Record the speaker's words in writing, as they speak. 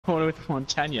corner with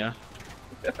Montagna.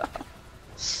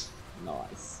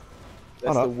 Nice.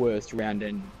 That's no. the worst round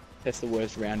end. That's the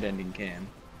worst round ending cam.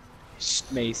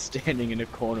 Me standing in a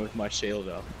corner with my shield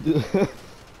up.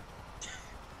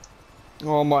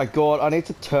 Oh my god, I need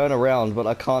to turn around, but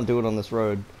I can't do it on this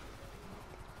road.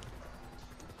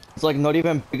 It's like not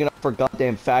even big enough for a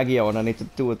goddamn Faggio, and I need to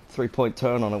do a 3-point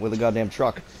turn on it with a goddamn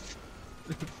truck.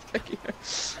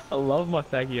 I love my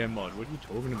Faggio mod. What are you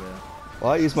talking about?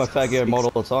 Well, I use my Faggio mod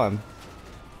all the time.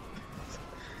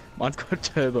 Mine's got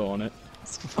turbo on it.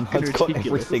 It's fucking Mine's got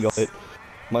ridiculous. everything on it.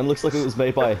 Mine looks like it was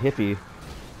made by a hippie.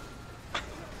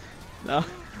 No,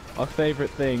 my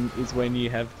favourite thing is when you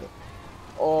have the...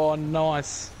 Oh,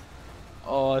 nice.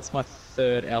 Oh, it's my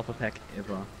 3rd alpha pack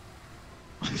ever.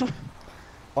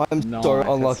 I'm Nice. so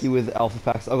unlucky with alpha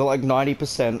packs. I've got like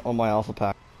 90% on my alpha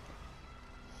pack.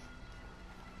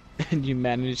 And you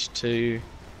managed to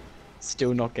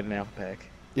still not get an alpha pack.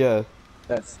 Yeah.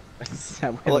 That's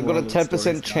how I like got a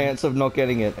 10% chance of not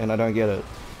getting it, and I don't get it.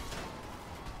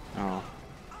 Oh.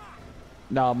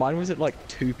 No, mine was at like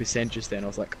 2% just then. I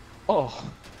was like,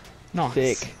 oh, nice.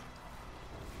 Thick.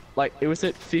 Like, it was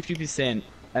at 50%, and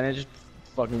then it just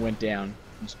fucking went down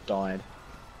and just died.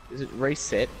 Does it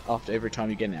reset after every time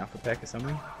you get an alpha pack or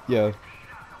something? Yeah.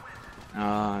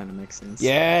 Ah, that makes sense.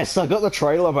 Yes, I got the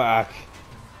trailer back.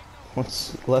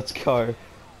 Let's go.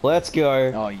 Let's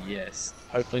go. Oh, yes.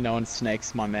 Hopefully no one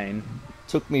snakes my main.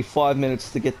 Took me 5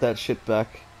 minutes to get that shit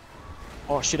back.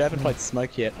 Oh shit, I haven't played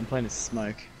Smoke yet. I'm playing as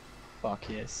Smoke. Fuck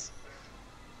yes.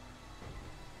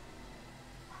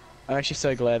 I'm actually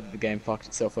so glad that the game fucked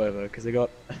itself over, because they got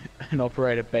an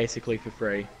operator basically for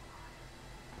free.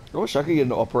 I wish I could get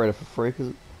an operator for free, because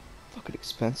it's fucking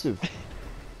expensive.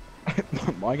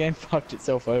 My game fucked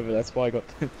itself over, that's why I got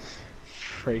the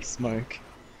free Smoke.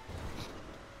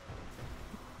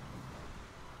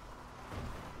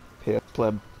 PS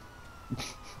pleb.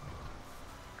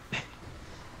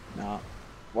 Nah.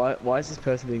 Why is this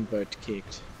person being vote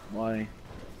kicked? Why?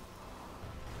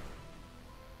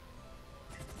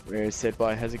 Where is set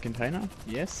by has a container?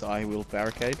 Yes, I will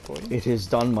barricade for you. It is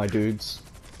done, my dudes.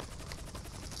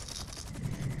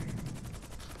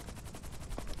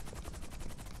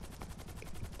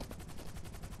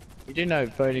 You do know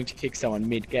voting to kick someone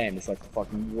mid-game is like the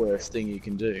fucking worst thing you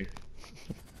can do.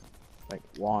 Like,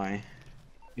 why?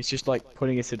 It's just like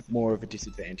putting us at more of a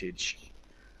disadvantage.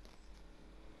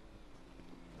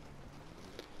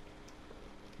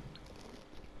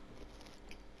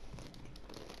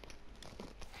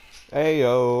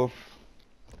 Ayo.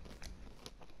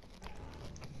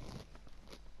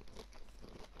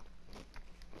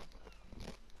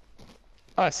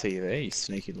 I see you there, you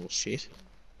sneaky little shit.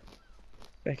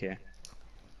 Back here.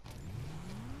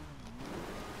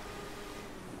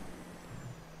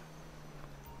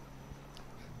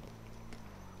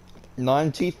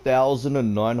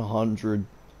 $90,900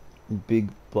 big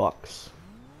bucks.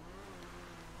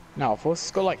 No,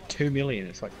 Forster's got like 2 million.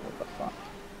 It's like, what the fuck?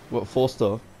 What,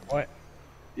 Forster? What?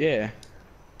 Yeah.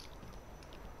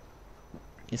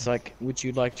 It's like, would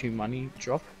you like to money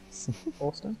drop,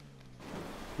 Forster?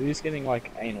 Who's getting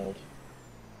like anal?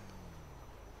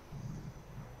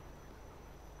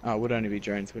 Oh, it would only be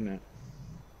Jones, wouldn't it?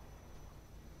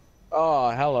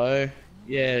 Oh, hello.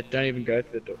 Yeah, don't even go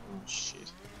to the door. Oh,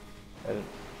 shit.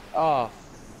 Oh,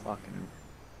 fucking.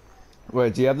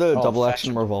 Wait, do you have the Oh, double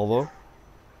action fashion. revolver?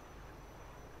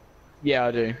 Yeah,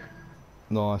 I do.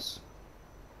 Nice.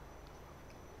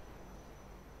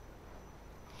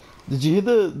 Did you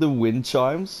hear the wind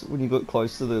chimes when you got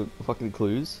close to the fucking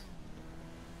clues?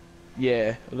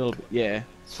 Yeah, a little bit. Yeah.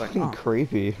 It's It's like, fucking oh.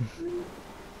 creepy.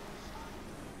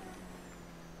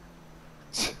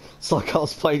 It's like I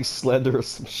was playing Slender or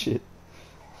some shit.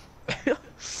 Don't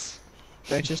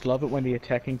you just love it when the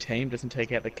attacking team doesn't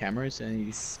take out the cameras and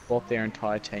you spot their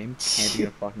entire team camping in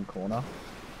a fucking corner?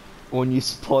 When you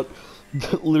spot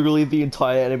literally the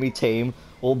entire enemy team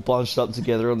all bunched up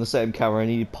together on the same camera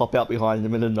and you pop out behind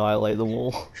them and annihilate them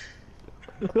all.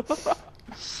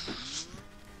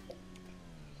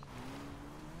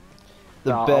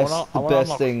 The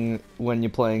best thing when you're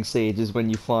playing Siege is when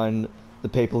you find the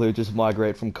people who just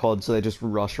migrate from COD, so they just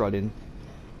rush right in.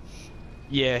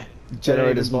 Yeah.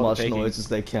 Generate as much noise as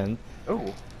they can.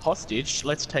 Oh, hostage.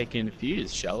 Let's take in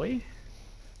Fuse, shall we?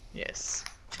 Yes.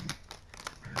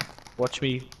 Watch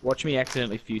me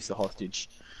accidentally fuse the hostage.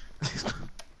 It's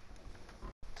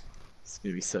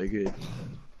gonna be so good.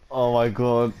 Oh my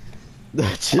god.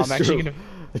 That just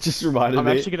it just reminded me.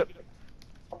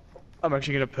 I'm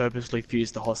actually gonna purposely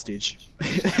fuse the hostage.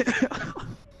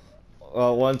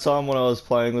 One time when I was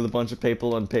playing with a bunch of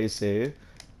people on PC,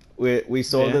 we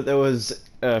saw that there was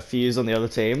Fuse on the other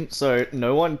team, so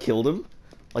no one killed him.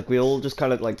 Like we all just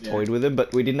kind of like toyed with him,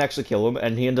 but we didn't actually kill him,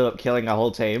 and he ended up killing our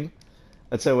whole team.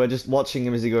 And so we're just watching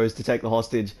him as he goes to take the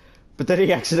hostage, but then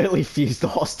he accidentally fused the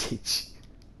hostage.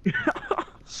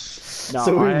 No,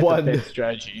 So we I had won. the best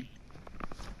strategy.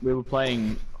 We were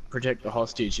playing Protect the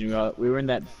Hostage, and we were in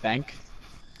that bank.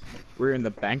 We were in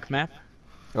the bank map.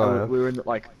 Oh, yeah. We were in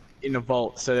like in a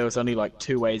vault, so there was only like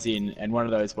 2 ways in, and one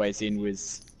of those ways in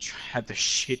was had the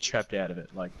shit trapped out of it.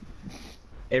 Like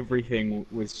everything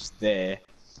was just there.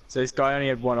 So this guy only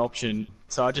had one option.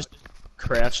 So I just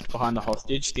crouched behind the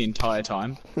hostage the entire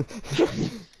time.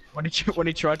 When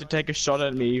he tried to take a shot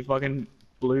at me, he fucking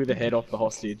blew the head off the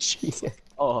hostage. It's like,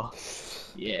 oh,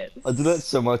 yes. I do that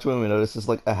so much when we notice there's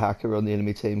like a hacker on the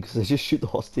enemy team because they just shoot the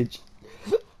hostage.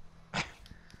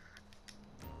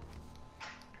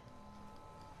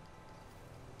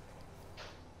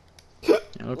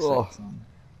 It looks Oh. like some...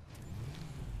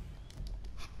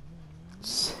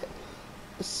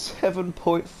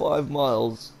 7.5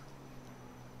 miles.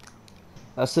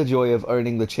 That's the joy of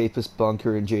owning the cheapest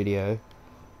bunker in GTA.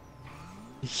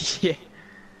 Yeah.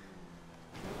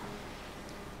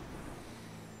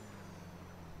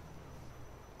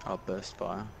 Oh, burst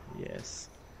fire. Yes.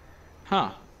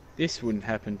 Huh. This wouldn't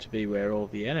happen to be where all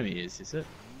the enemy is it?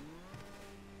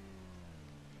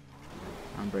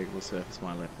 Unbreakable surface,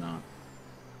 my left nut.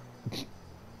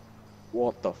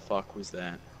 What the fuck was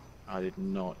that? I did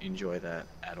not enjoy that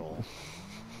at all.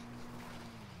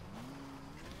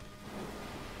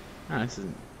 Ah, this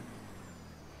isn't...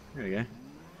 There we go.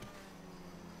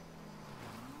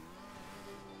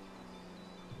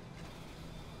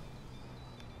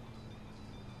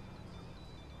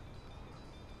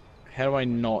 How do I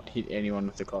not hit anyone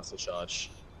with the cluster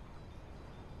charge?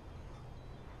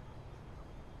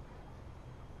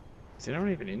 Is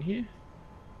anyone even in here?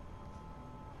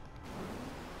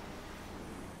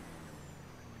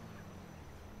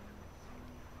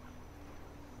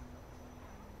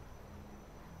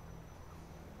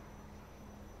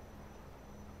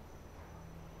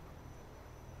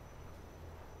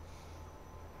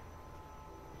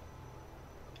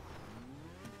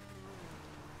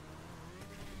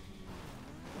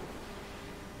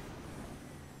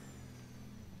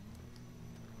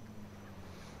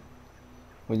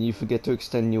 When you forget to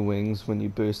extend your wings when you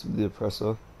boost with the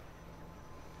oppressor.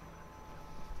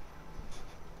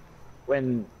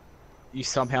 When you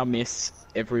somehow miss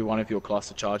every one of your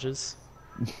cluster charges.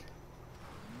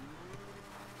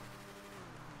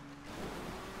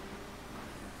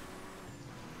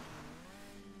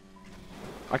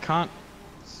 I can't...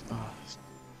 Oh,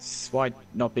 this is why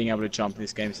not being able to jump in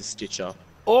this game is a stitch up.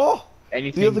 Oh!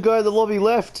 Anything... The other guy in the lobby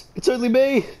left! It's only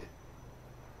me!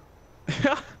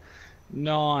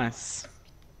 Nice.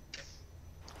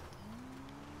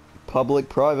 Public,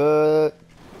 private.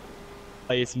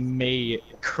 It's me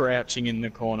crouching in the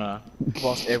corner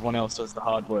whilst everyone else does the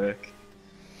hard work.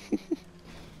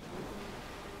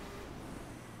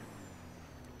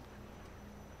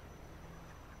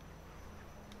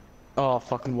 Oh,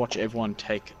 fucking watch everyone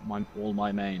take all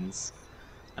my mains.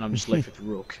 And I'm just left with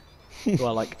Rook. Who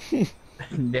I like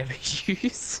never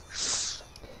use.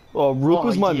 Oh, Rook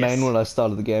was my yes. main when I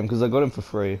started the game because I got him for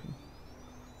free.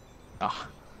 Ah.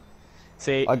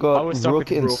 See, I got was stuck Rook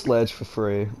with and Sledge for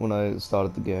free when I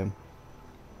started the game.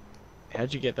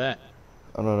 How'd you get that?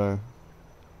 I don't know.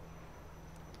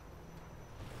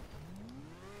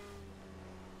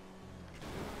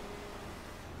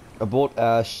 I bought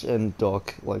Ash and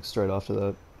Doc like straight after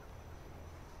that.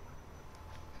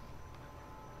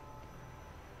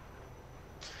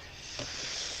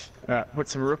 Alright, put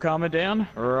some Rook armor down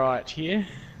right here.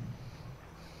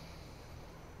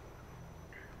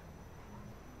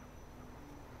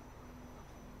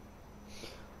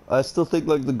 I still think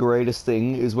like the greatest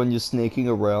thing is when you're sneaking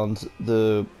around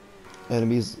the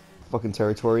enemy's fucking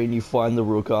territory and you find the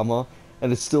Rook armor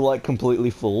and it's still like completely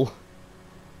full.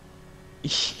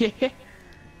 Yeah.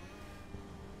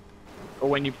 Or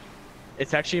when you...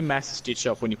 It's actually a massive stitch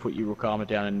up when you put your Rook armor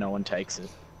down and no one takes it.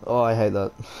 Oh, I hate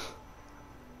that.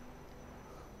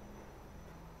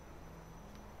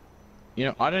 You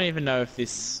know, I don't even know if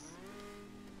this...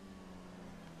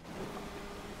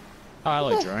 Oh, hello,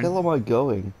 Where the drone. hell am I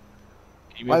going?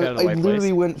 Can you move out of the way, literally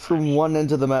please? went from one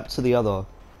end of the map to the other.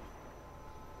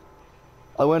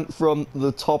 I went from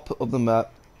the top of the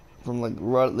map, from like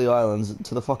right at the islands,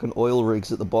 to the fucking oil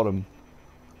rigs at the bottom.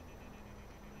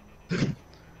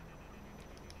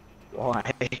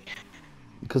 Why?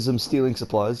 Because I'm stealing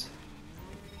supplies.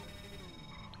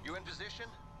 You in position?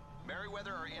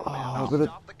 Merryweather are Oh, inbound. I'm gonna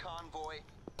Stop the convoy.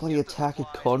 bloody attack a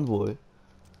convoy.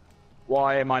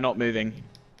 Why am I not moving?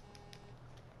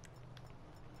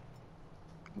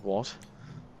 What?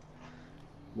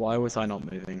 Why was I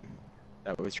not moving?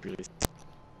 That was really...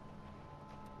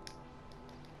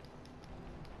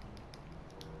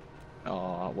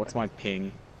 Oh, what's my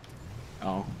ping?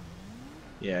 Oh.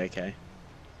 Yeah, okay.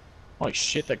 Holy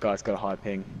shit, that guy's got a high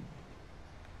ping.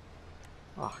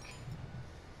 Fuck.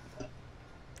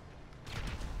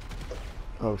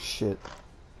 Oh shit.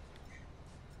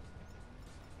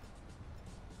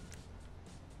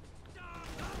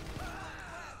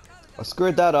 I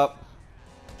screwed that up.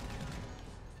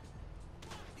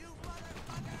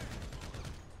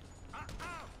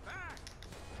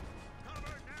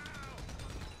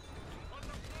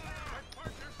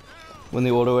 When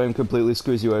the auto aim completely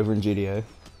screws you over in GTA.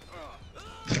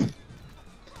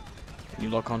 You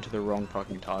lock onto the wrong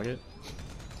fucking target.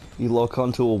 You lock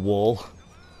onto a wall.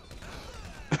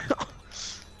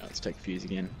 Let's take fuse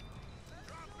again.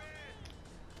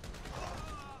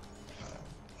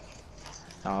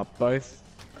 Both.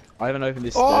 I haven't opened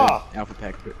this third alpha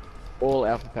pack, but all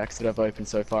alpha packs that I've opened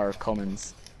so far are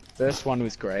commons. First one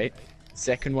was great.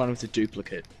 Second one was a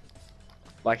duplicate.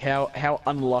 Like how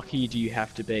unlucky do you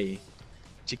have to be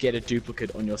to get a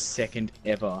duplicate on your second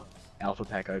ever alpha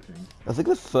pack opening? I think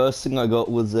the first thing I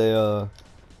got was a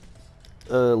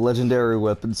legendary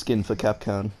weapon skin for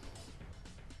Capcan.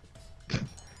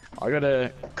 I got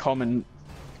a common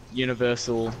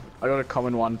universal. I got a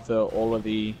common one for all of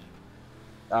the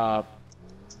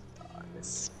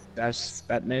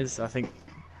Spatnez, I think.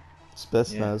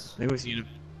 Spetsnaz. Yeah, I think it was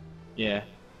yeah.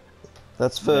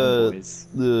 That's for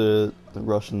the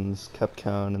Russians,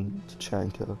 Capcan and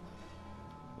Tachanka.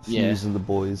 Fuse and the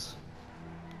boys.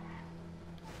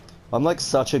 I'm like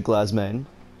such a Glazman.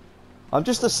 I'm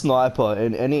just a sniper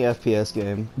in any FPS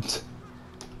game.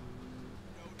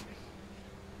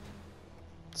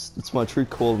 It's my true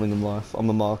calling in life. I'm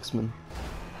a marksman.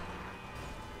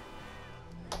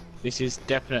 This is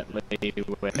definitely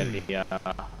where the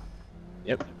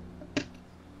yep.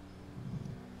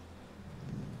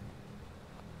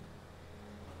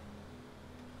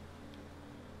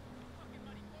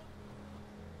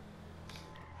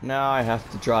 Now I have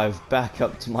to drive back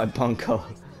up to my bunker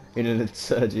in an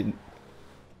insurgent.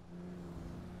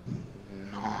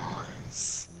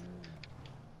 Nice.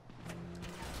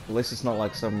 At least it's not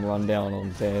like some rundown on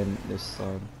van this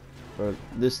time. But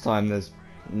this time there's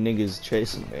niggas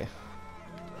chasing me.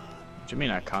 What do you mean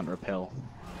I can't repel?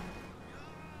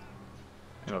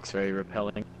 It looks very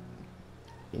repelling.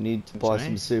 You need to buy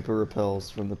some super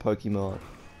repels from the Pokemart.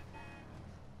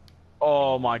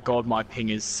 Oh my god, my ping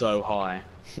is so high.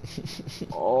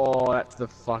 Oh, that's the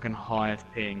fucking highest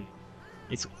ping.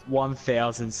 It's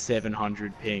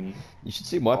 1,700 ping. You should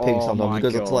see my ping Oh sometimes my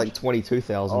because it's God. like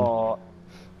 22,000. Oh.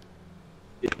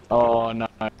 Oh no.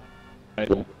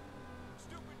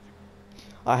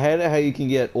 I hate it how you can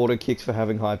get auto kicks for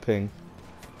having high ping.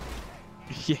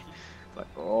 Yeah. Like,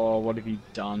 oh, what have you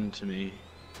done to me?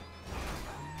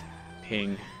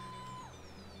 Ping.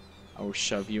 I will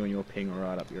shove you and your ping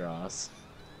right up your ass.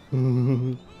 How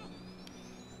do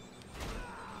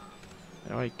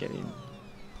I get in?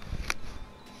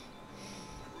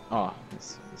 Oh,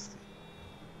 this.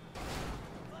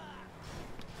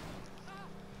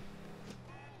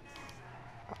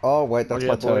 Oh wait, that's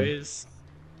my turn. Boys.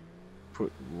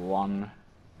 Put one.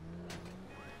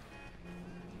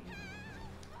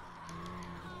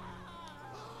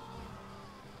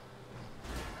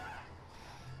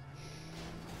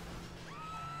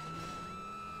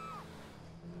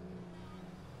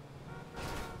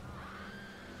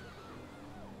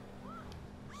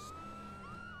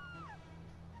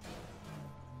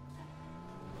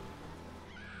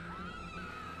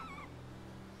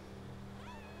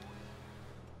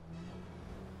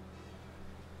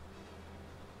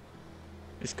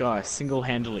 This guy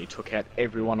single-handedly took out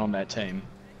everyone on that team.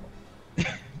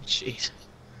 Jeez.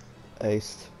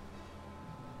 Aced.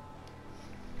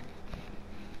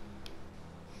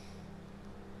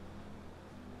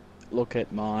 Look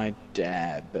at my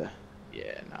dab.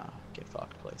 Yeah, nah, get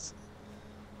fucked, please.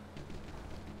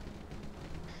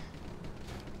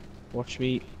 Watch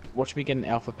me get an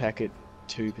alpha pack at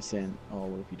 2%. Oh,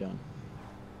 what have you done?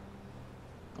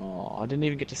 Oh, I didn't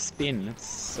even get to spin. That's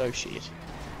so shit.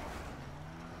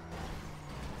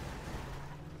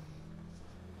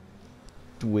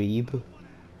 Dweeb.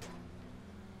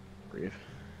 Grief.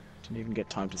 Didn't even get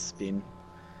time to spin.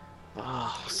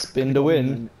 Ah, Spin to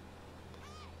win.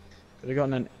 Could have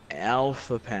gotten an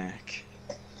alpha pack.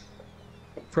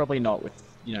 Probably not with,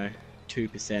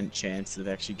 2% chance of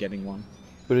actually getting one.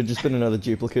 Would have just been another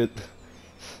duplicate.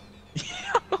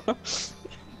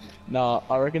 Nah,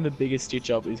 I reckon the biggest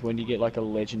stitch up is when you get like a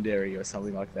legendary or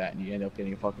something like that and you end up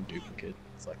getting a fucking duplicate.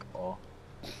 It's like, oh.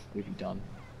 have you done?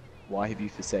 Why have you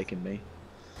forsaken me?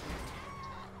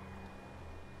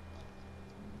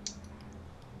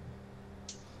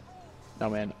 Oh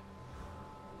man,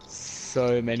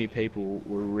 so many people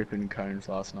were ripping cones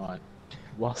last night.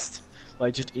 Whilst,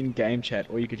 like, just in game chat,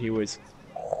 all you could hear was...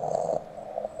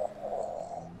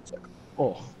 It's like,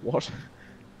 oh, what?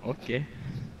 Okay.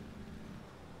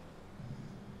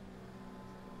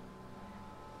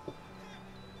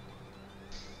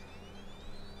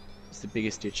 It's the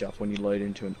biggest ditch up when you load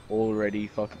into an already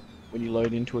when you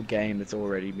load into a game that's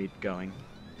already mid-going.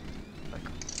 Like,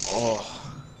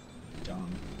 oh,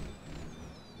 done.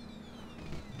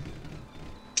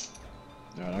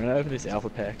 Alright, I'm gonna open this alpha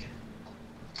pack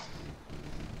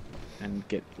and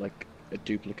get like a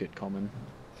duplicate common.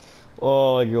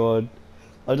 Oh my god.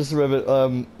 I just remember,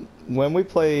 when we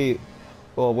play,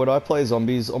 or when I play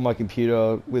zombies on my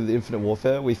computer with Infinite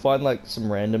Warfare, we find like some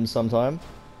randoms sometime.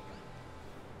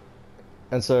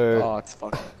 And so, Oh, it's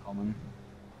fucking common.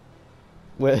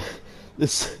 where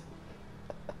this,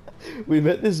 we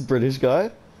met this British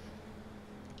guy,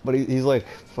 but he's like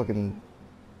fucking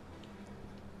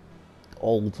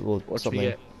old or Watch something. me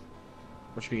get.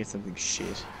 Watch me get something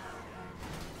shit.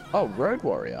 Oh, Road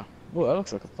Warrior. Oh, that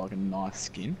looks like a fucking nice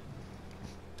skin.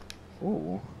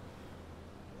 Ooh.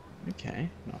 Okay,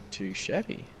 not too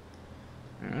shabby.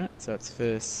 Alright, so it's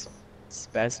for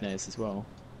Spaznes as well.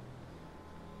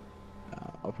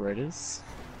 Operators.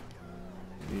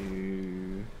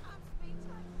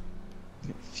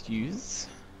 Fuse.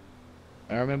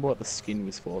 I don't remember what the skin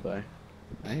was for though.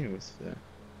 I think it was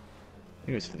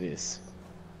for this.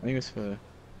 I think it was for...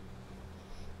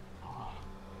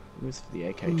 It was for the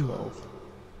AK-12.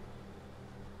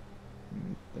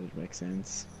 That would make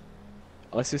sense.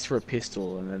 Unless it's for a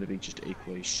pistol, and that'd be just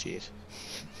equally shit.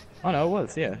 Oh no, it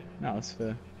was, yeah. No, it's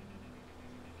for...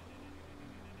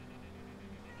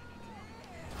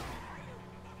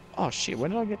 Oh shit,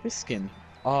 when did I get this skin?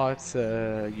 Oh, it's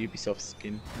a Ubisoft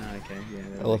skin. Oh, okay, yeah. That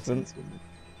makes Elephant? sense, wouldn't it?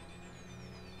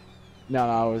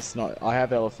 No, it's not. I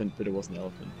have elephant, but it wasn't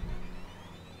elephant.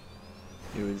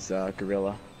 It was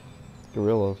gorilla.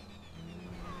 Gorilla.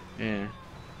 Yeah,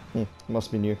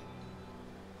 Must be new.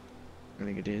 I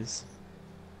think it is.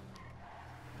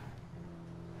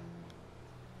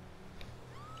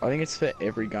 I think it's for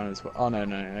every gun as well. Oh no,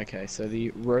 okay. So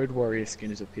the Road Warrior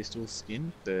skin is a pistol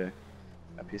skin for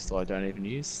a pistol I don't even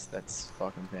use. That's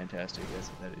fucking fantastic. That's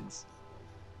what that is.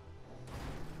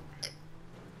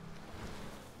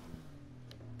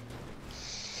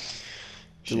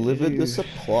 Delivered the Shoo.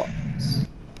 supplies.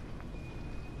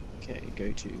 Okay,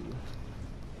 go to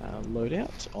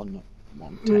loadout on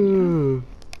Montana,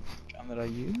 gun that I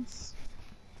use,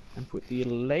 and put the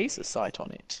laser sight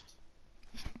on it.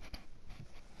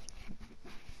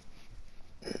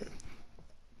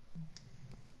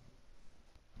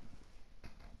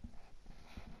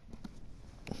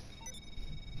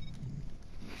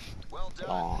 Well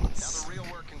done. Nice. Now the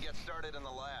real work can get started in the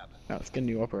lab. Oh, let's get a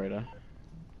new operator.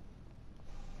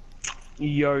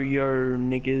 Yo,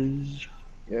 niggas.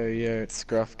 Yo, it's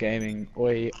Scruff Gaming.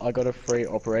 Oi, I got a free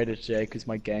operator today because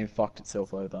my game fucked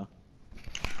itself over.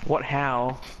 What,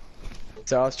 how?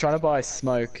 So I was trying to buy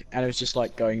smoke, and it was just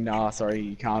like going, nah, sorry,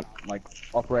 you can't, like,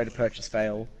 operator purchase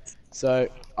fail. So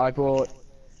I bought,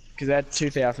 because I had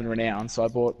 2,000 renown, so I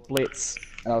bought Blitz,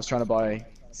 and I was trying to buy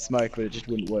smoke, but it just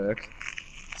wouldn't work.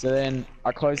 So then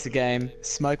I closed the game,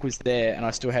 smoke was there, and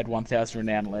I still had 1,000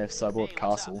 renown left, so I bought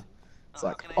Castle. It's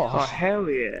like, Oh, oh, hell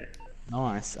yeah.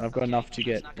 nice. And I've got enough to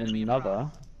get another.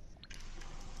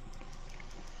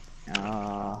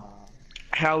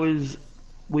 How is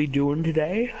we doing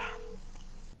today?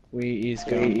 We is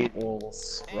going all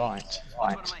right.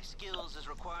 One of my skills is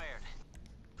required.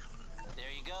 There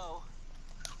you go.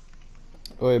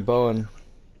 Oi, Bowen.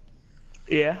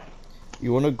 Yeah.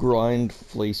 You want to grind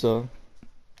Fleecer?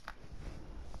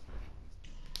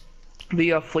 The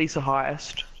Fleecer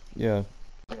highest. Yeah.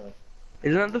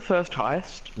 Isn't that the first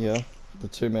highest? Yeah. The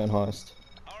two-man heist.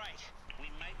 All right. We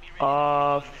might be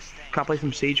ready. Can I play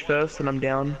some Siege first and I'm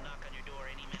down? Knock on your door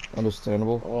any minute.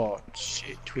 Understandable. Oh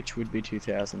shit, Twitch would be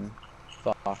 2,000.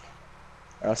 Fuck.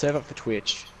 I'll save up for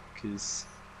Twitch, because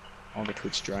on the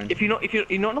Twitch drone. If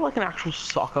you're not like an actual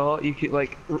soccer, you could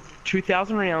like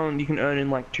 2,000 round you can earn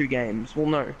in like 2 games. Well,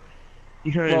 no,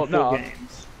 you can earn in 4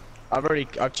 games. I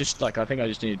think I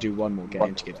just need to do one more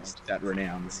game to get that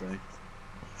renown, so.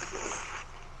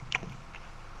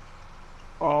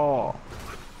 Oh.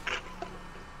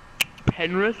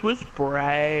 Penrith with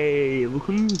spray,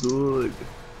 looking good.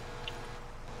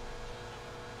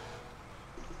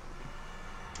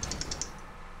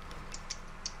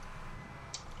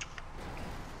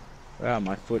 Wow,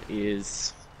 my foot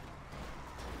is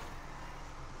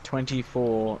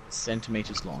 24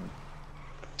 centimeters long.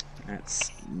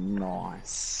 That's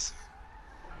nice.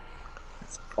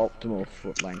 That's optimal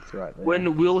foot length right there.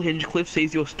 When Will Hinchcliffe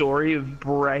sees your story of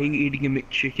Bray eating a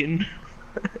McChicken.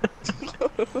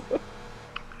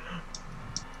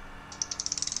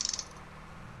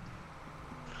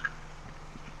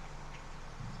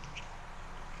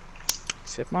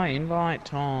 Accept my invite,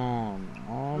 Tom.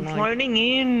 Oh I'm my floating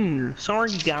in.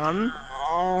 Sorry, gun.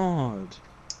 god.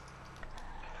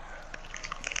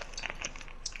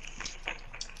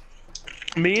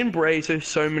 Me and Bray saw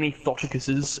so many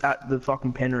Thoticuses at the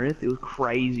fucking Penrith. It was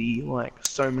crazy. Like,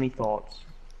 so many thoughts.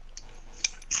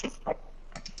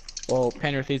 Well,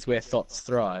 Penrith is where thoughts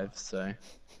thrive, so.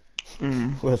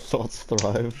 Where thoughts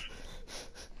thrive.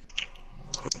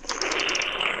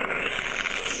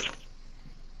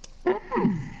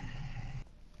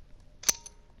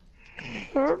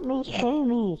 Hurt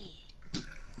me.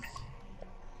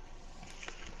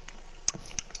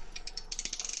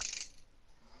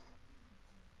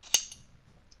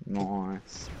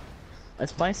 Nice.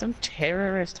 Let's play some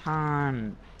terrorist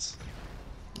hunt.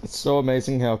 It's so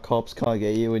amazing how cops can't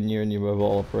get you when you're in your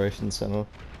mobile operations center.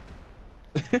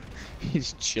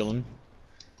 He's chilling.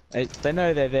 They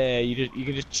know they're there. You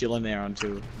can just chill in there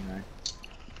until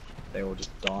they all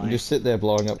just die. You just sit there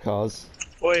blowing up cars.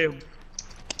 Wait,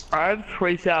 I have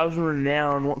 3,000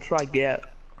 renown. What should I get?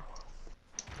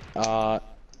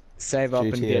 Save up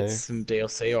and get GTA. some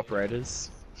DLC operators.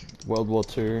 World War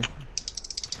II.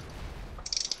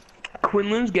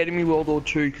 Quinlan's getting me World War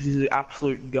II because he's an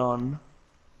absolute gun.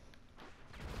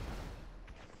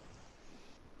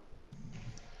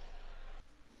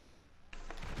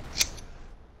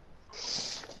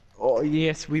 Oh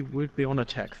yes, we would be on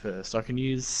attack first. I can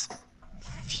use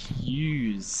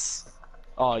fuse.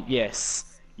 Oh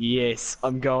yes, yes.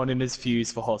 I'm going in as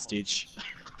fuse for hostage.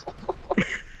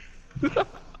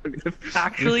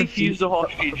 Actually, fuse the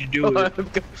hostage. Do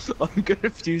it. I'm gonna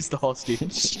fuse the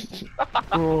hostage.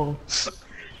 Oh.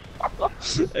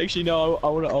 Actually, no. I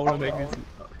wanna make this.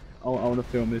 I wanna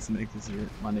film this and make this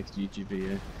my next YouTube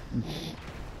video.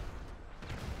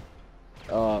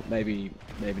 Maybe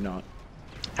not.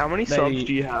 How many subs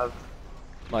do you have?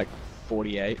 Like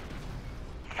 48.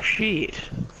 Shit.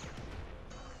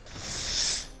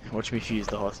 Watch me fuse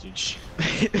the hostage.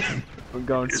 I'm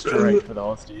going straight for the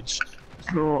hostage.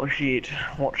 Oh shit.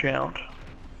 Watch out.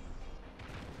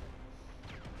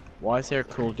 Why is there a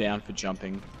cooldown for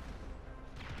jumping?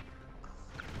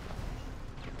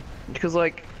 Because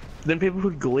like, then people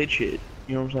could glitch it.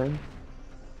 You know what I'm saying?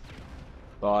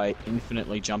 By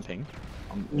infinitely jumping?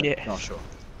 I'm Yes. not sure.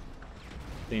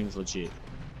 Seems legit.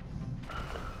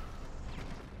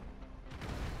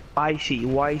 Icy,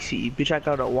 wicey, bitch, I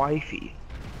got a wifey.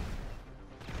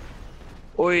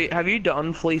 Oi, have you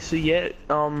done Fleecer yet,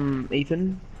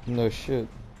 Ethan? No shit.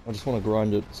 I just want to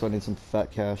grind it, so I need some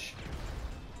fat cash.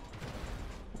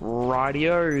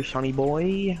 Radio, sonny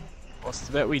boy. What's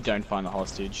the bet we don't find the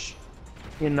hostage?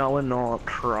 You know we're not.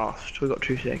 Trust. We got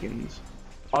 2 seconds.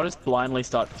 I'll just blindly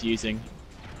start fusing.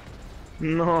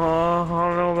 No, I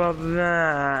don't know about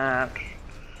that.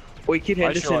 Oi, Kid I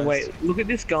Henderson, sure wait, look at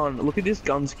this gun. Look at this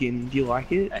gun skin. Do you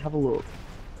like it? Have a look.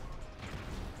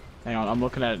 Hang on, I'm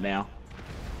looking at it now.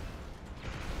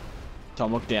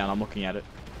 Tom, look down. I'm looking at it.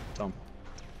 Tom.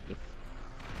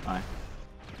 Hi.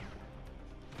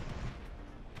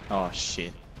 Oh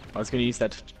shit. I was gonna use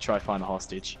that to try to find a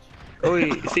hostage.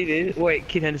 Oi, see this? Wait,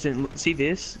 Kid Henderson, see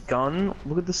this gun?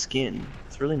 Look at the skin.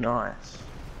 It's really nice.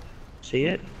 See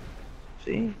it?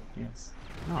 See? Yes.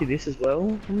 See this as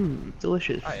well?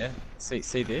 Delicious. Oh yeah.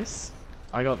 See this?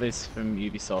 I got this from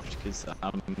Ubisoft because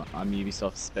I'm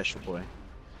Ubisoft's special boy.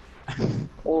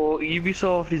 Or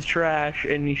Ubisoft is trash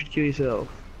and you should kill yourself.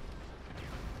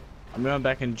 I'm going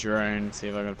back in drone, see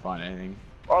if I can find anything.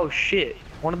 Oh shit,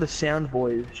 one of the sound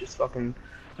boys just fucking...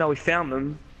 No, we found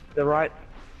them. They're right...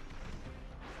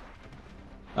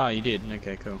 Oh, you did?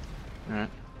 Okay, cool. Alright.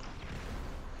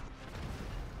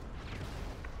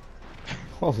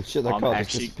 Holy shit, that car just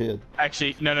actually- disappeared.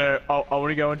 Actually, no. I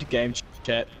want to go into game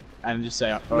chat and just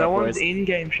say, alright, No one's boys, in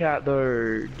game chat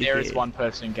though. there is dickhead. one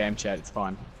person in game chat, it's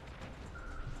fine.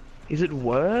 Is it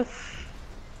worth?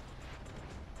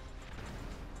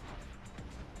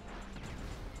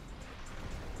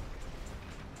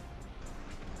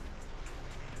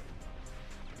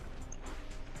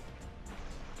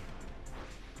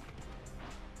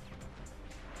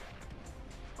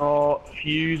 Oh,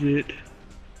 fuse it.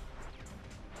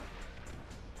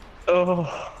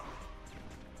 Oh.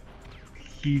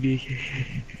 You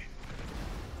dickhead.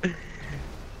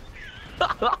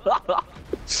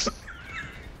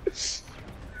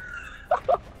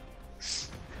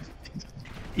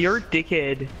 You're a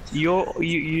dickhead. You're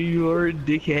a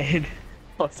dickhead.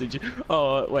 Hostage.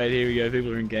 Oh, wait, here we go.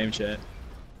 People are in game chat.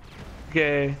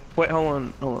 Okay. Wait,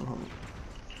 hold on.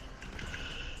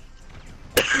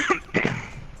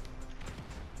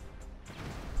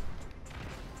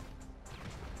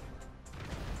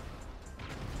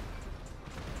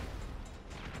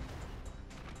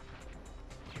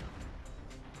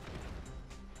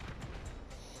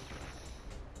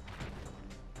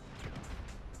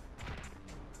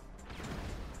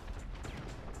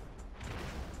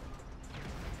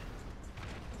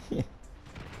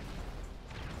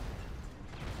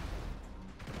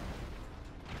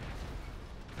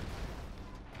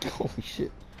 Holy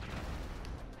shit.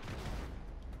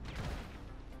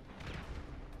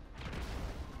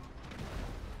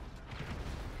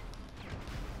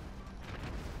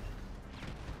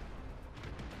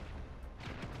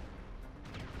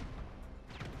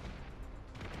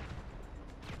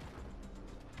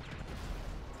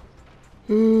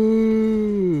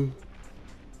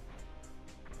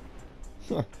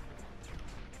 Huh.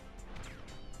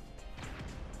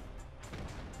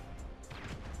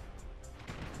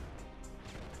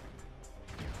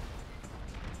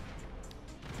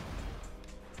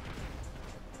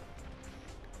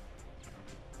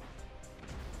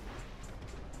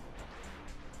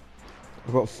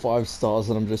 I've got 5 stars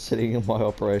and I'm just sitting in my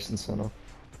operations center.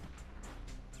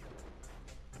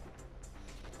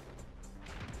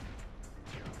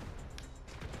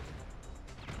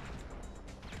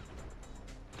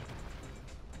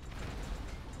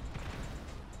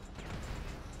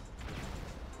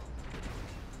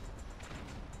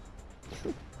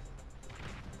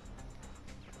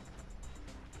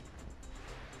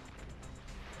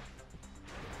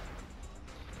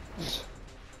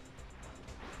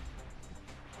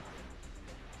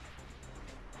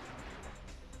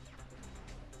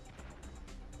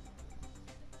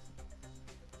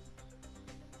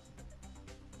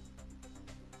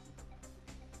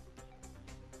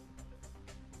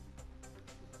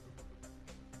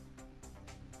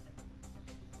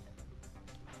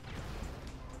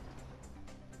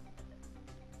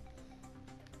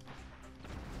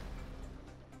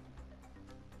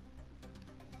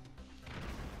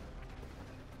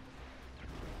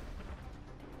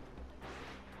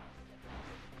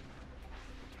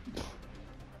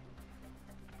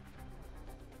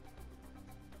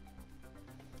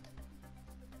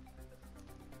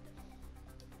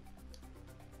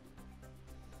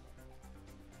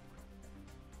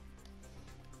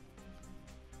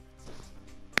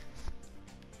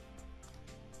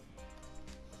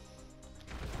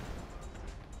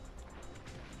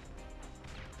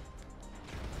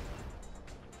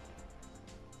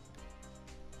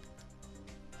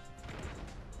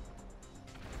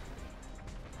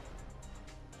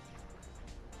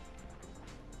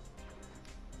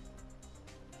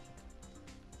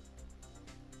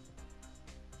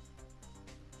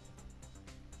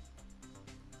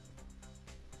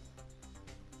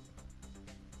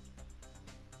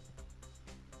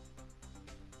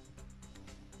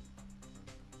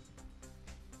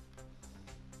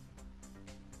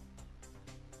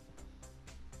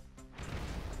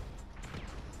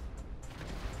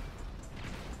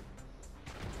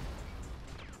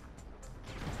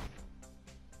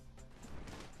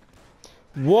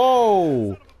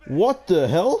 Whoa! What the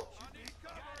hell?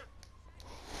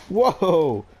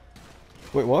 Whoa!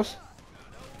 Wait, what?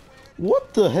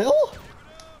 What the hell?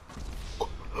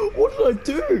 What did I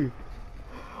do?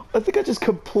 I think I just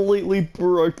completely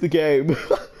broke the game.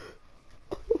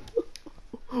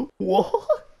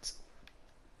 What?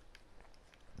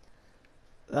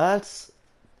 That's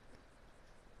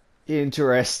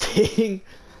interesting.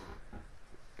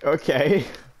 Okay.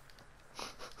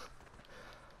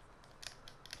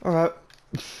 Alright.